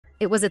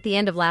It was at the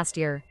end of last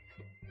year.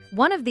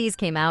 One of these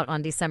came out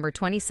on December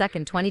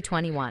 22nd,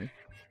 2021.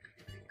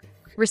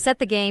 Reset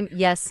the game,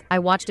 yes, I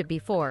watched it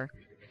before.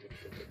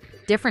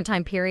 Different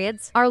time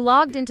periods are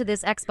logged into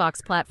this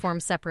Xbox platform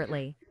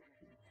separately.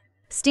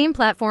 Steam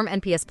platform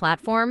and PS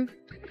platform?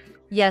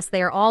 Yes,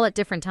 they are all at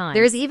different times.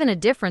 There's even a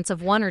difference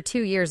of 1 or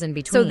 2 years in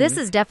between. So this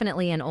is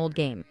definitely an old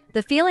game.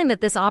 The feeling that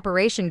this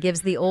operation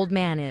gives the old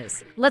man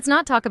is... Let's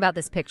not talk about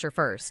this picture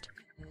first.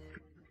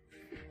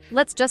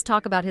 Let's just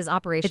talk about his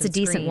operation screen. It's a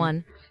decent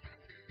one.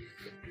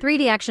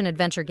 3D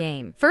action-adventure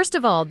game. First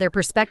of all, their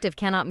perspective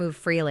cannot move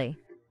freely.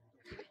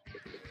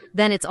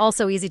 Then it's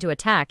also easy to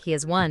attack. He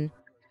has one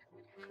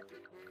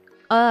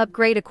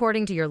upgrade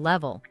according to your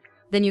level.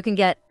 Then you can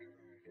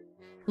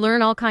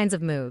learn all kinds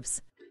of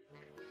moves.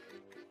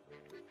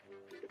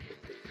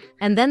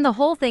 And then the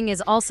whole thing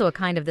is also a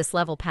kind of this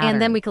level pattern.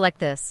 And then we collect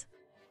this.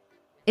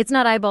 It's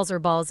not eyeballs or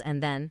balls,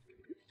 and then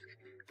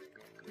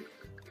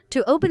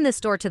to open this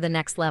door to the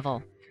next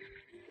level.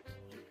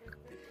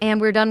 And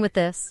we're done with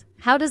this.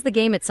 How does the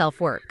game itself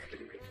work?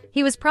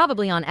 He was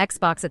probably on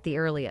Xbox at the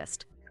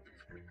earliest.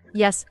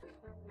 Yes.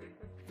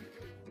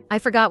 I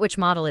forgot which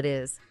model it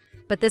is.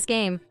 But this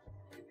game,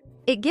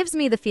 it gives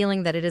me the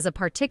feeling that it is a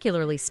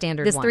particularly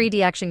standard one.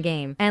 3D action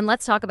game. And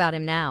let's talk about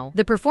him now.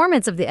 The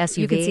performance of the SUV.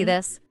 You can see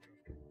this.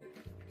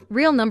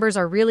 Real numbers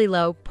are really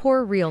low,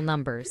 poor real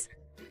numbers.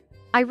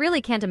 I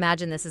really can't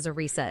imagine this as a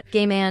reset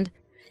game, and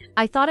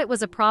I thought it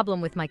was a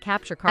problem with my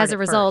capture card. As a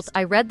result,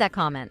 I read that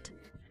comment.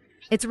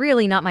 It's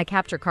really not my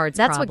capture card's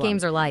problem. That's what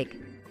games are like.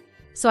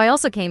 So I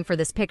also came for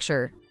this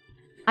picture.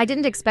 I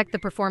didn't expect the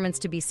performance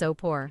to be so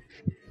poor.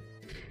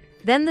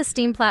 Then the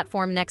Steam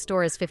platform next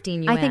door is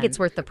 15 yuan. I think it's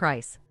worth the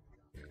price.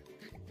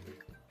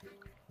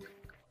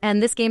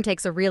 And this game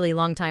takes a really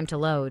long time to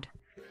load.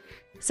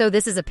 So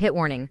this is a pit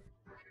warning.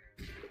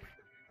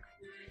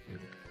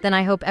 Then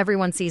I hope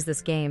everyone sees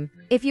this game.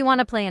 If you want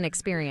to play an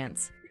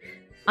experience,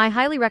 I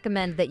highly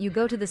recommend that you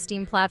go to the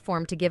Steam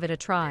platform to give it a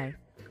try.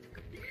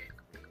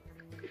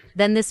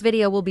 Then this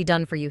video will be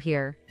done for you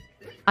here.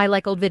 I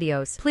like old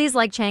videos. Please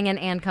like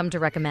Chang'an and come to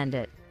recommend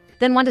it.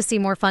 Then want to see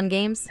more fun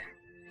games?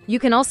 You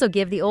can also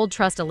give the old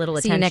trust a little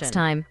attention. See you next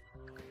time.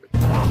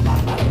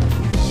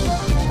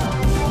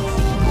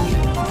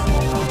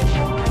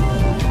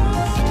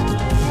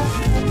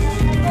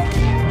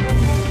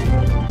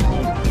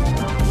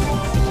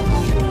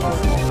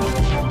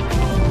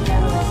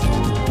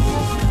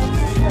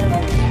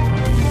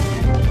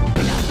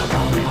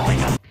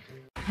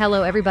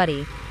 Hello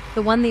everybody.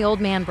 The one the old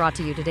man brought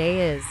to you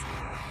today is...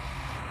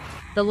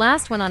 The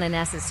last one on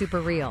NS is super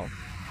real.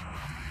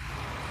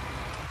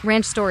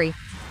 Ranch Story.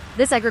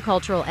 This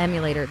agricultural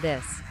emulator,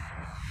 this.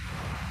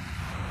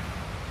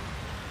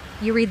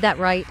 You read that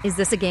right? Is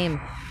this a game?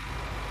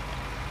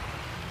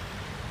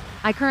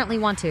 I currently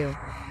want to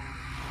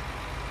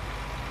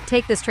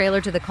take this trailer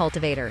to the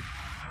cultivator.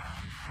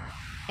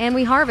 And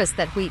we harvest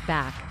that wheat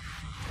back.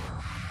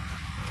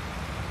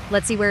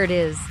 Let's see where it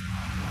is.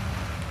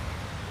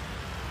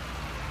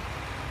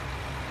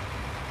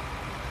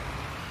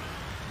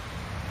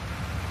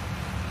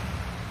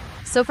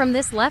 So from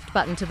this left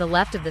button to the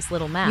left of this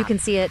little map, you can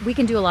see it. We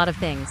can do a lot of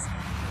things.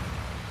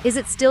 Is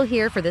it still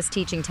here for this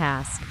teaching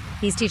task?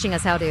 He's teaching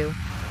us how to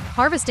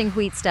harvesting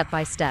wheat step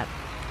by step.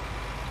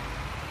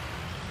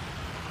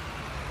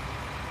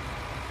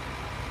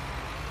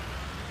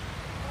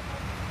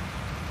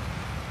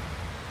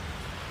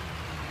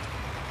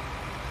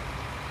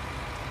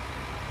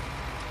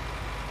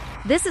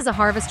 This is a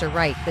harvester,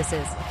 right? This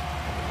is.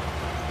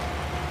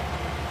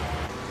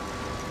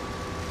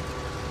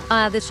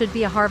 This should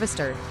be a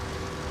harvester.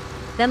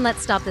 Then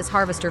let's stop this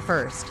harvester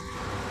first.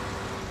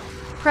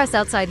 Press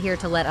outside here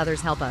to let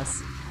others help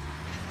us.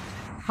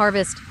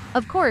 Harvest.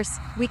 Of course,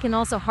 we can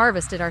also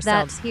harvest it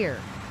ourselves here.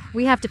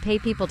 We have to pay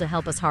people to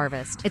help us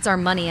harvest. It's our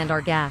money and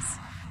our gas.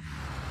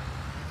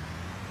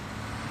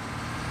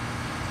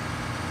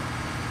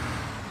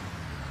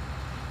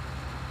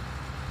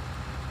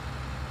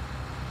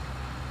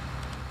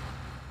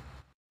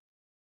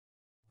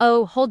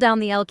 Oh, hold down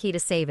the L key to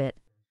save it.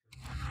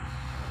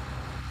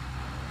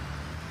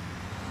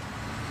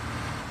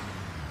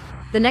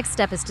 The next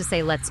step is to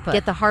say let's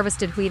get the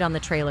harvested wheat on the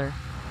trailer.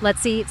 Let's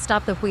see,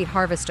 stop the wheat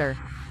harvester.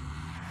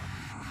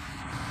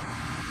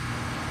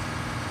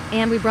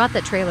 And we brought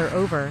that trailer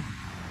over.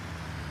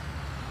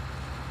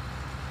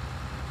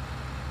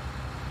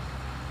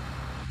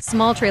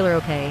 Small trailer,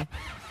 okay.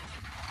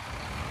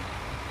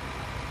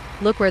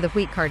 Look where the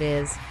wheat cart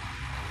is.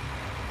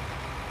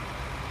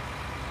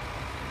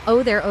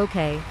 Oh, they're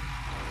okay.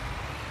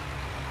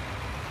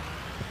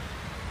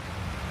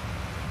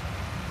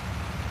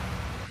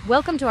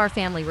 Welcome to our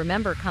family,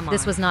 remember, come on.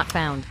 This was not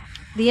found.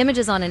 The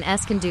images on an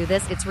S can do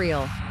this, it's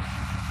real.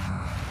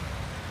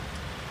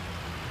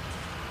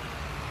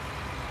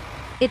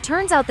 It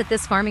turns out that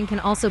this farming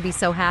can also be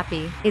so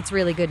happy. It's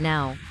really good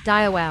now.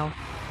 Dia wow.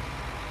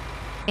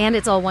 And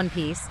it's all one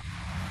piece.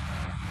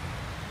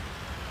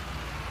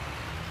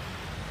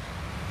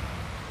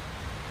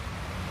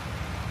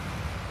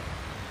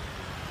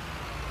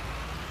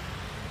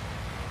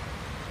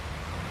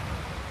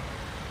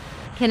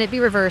 Can it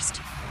be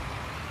reversed?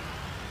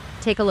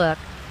 Take a look.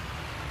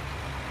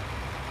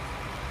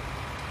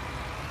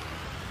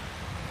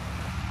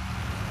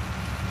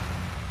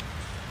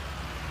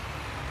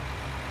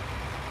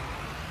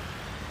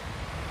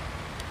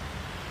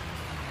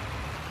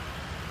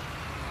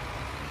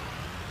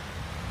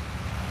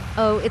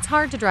 Oh, it's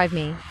hard to drive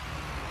me.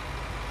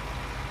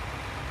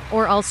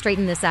 Or I'll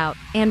straighten this out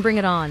and bring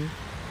it on.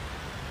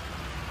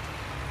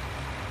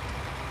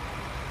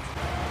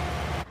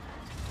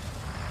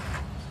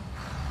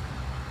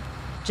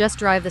 Just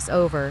drive this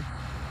over.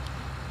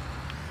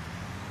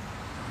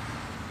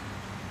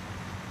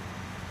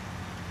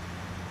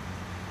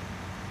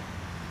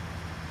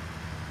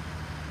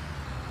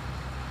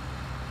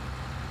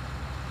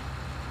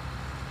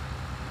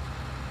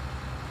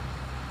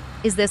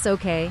 Is this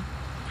okay?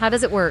 How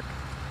does it work?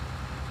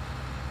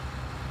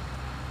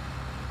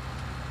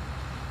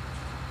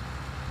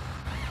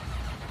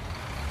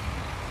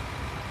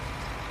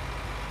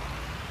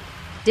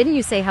 Didn't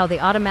you say how the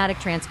automatic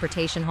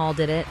transportation hall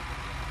did it?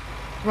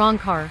 Wrong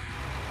car.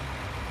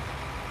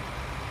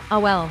 Oh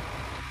well.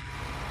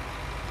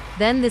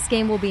 Then this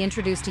game will be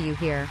introduced to you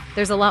here.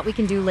 There's a lot we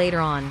can do later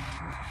on,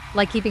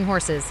 like keeping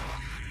horses.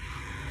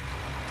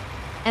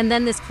 And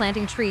then this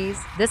planting trees,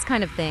 this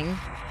kind of thing.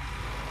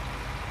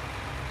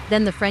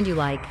 Then the friend you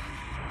like.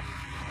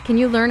 Can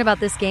you learn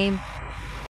about this game?